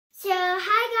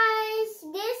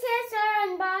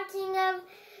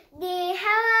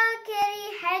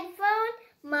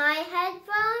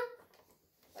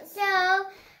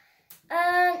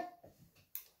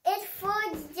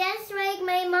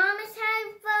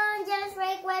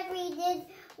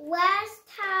last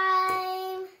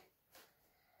time.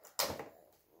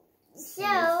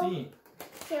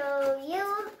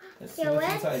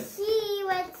 Let's see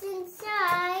what's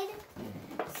inside.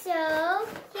 So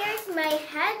here's my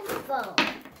headphone.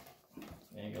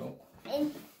 There you go.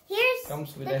 And here's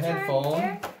comes with a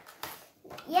headphone.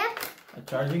 Yep. A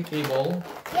charging cable.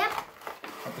 Yep.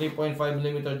 A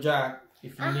 3.5mm jack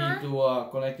if you need to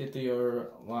connect it to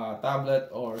your tablet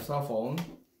or cell phone.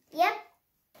 Yep.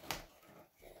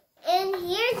 And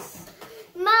here's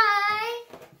my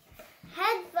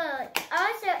headphone.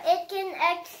 Also, it can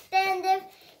extend if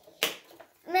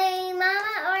my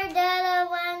mama or dada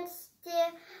wants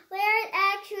to wear it.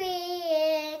 Actually,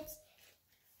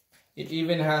 it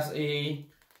even has a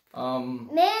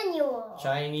manual.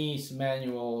 Chinese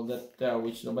manual that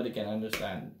which nobody can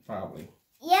understand probably.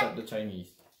 Yep. Except the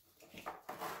Chinese.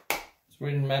 It's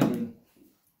written in Mandarin.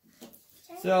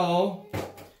 So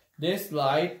this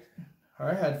light,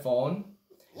 her headphone,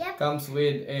 comes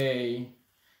with a,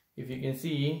 if you can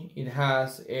see, it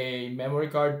has a memory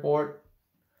card port.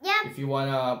 If you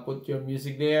wanna put your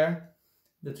music there,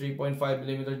 the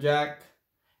 3.5mm jack,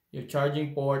 your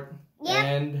charging port,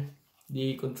 and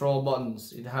the control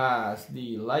buttons. It has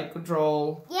the light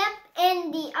control.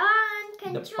 And the on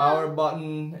control. The power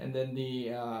button, and then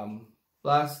the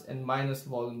plus and minus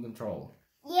volume control.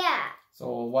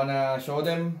 So wanna show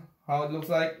them how it looks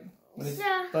like when it's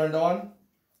turned on?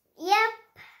 Yep.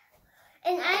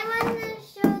 And I want to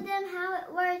show them how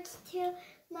it works to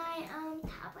my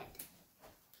tablet.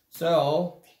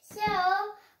 So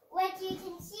what you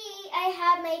can see, I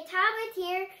have my tablet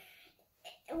here.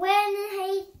 When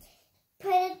I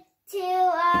put it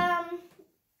to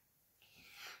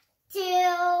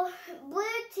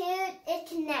Bluetooth, it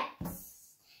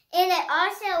connects. And it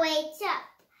also wakes up.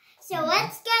 So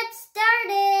let's get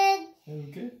started.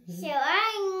 Okay. So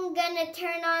I'm gonna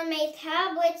turn on my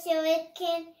tablet so it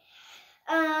can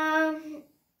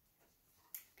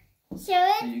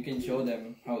so you can show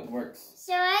them how it works.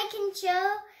 So I can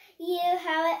show you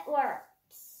how it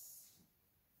works.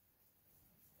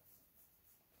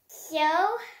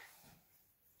 So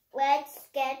let's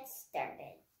get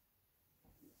started.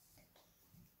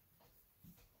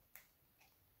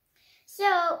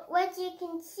 So what you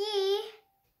can see,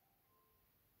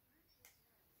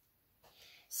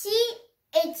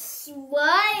 it's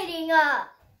lighting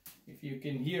up. If you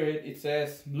can hear it, it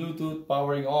says Bluetooth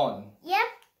powering on. Yep.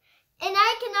 And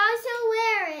I can also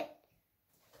wear it.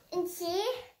 And see,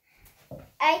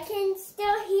 I can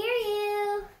still hear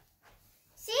you.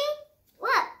 See?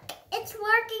 Look, it's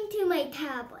working to my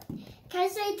tablet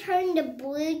because I turned the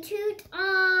Bluetooth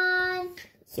on.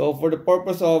 So for the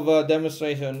purpose of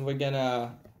demonstration, we're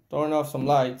gonna turn off some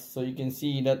lights so you can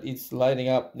see that it's lighting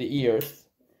up the ears.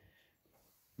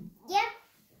 Yep.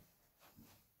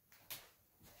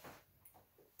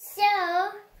 So,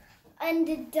 on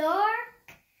the dark,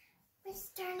 let's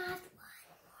turn off one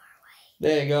more light.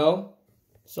 There you go.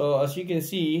 So as you can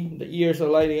see, the ears are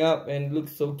lighting up and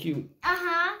looks so cute.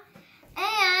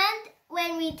 And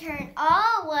when we turn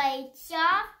all lights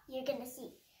off, you're gonna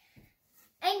see.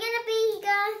 I'm gonna be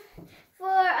gone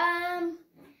for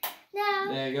now.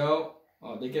 There you go.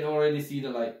 Oh, they can already see the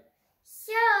light.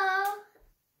 So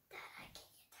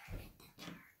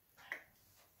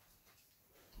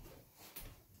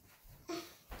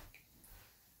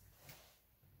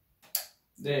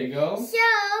there you go. So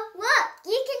look,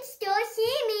 you can still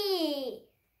see me.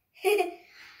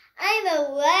 I'm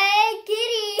a white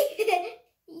kitty.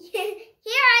 Here I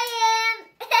am.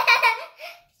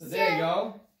 So there you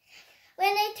go. When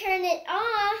I turn it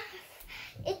off,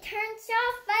 it turns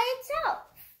off by itself.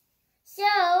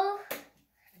 So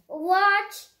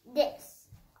watch this.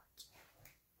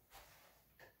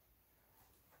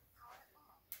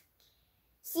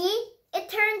 See? It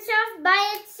turns off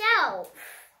by itself.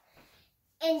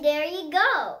 And there you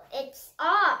go. It's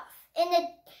off. And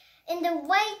the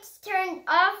lights turned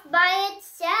off by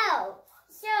itself.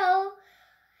 So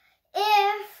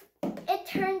if it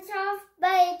turns off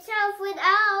by itself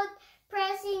without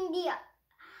pressing the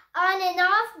on and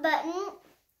off button,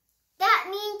 that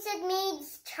means it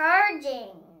needs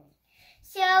charging.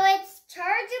 So it's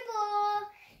chargeable.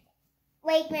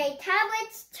 Like my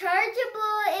tablet's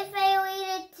chargeable if I leave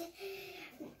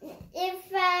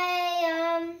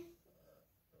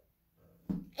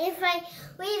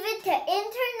it to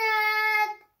internet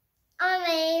on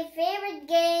my favorite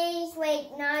games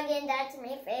like Noggin. That's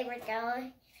my favorite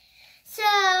game. So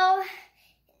I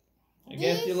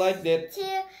guess you liked it.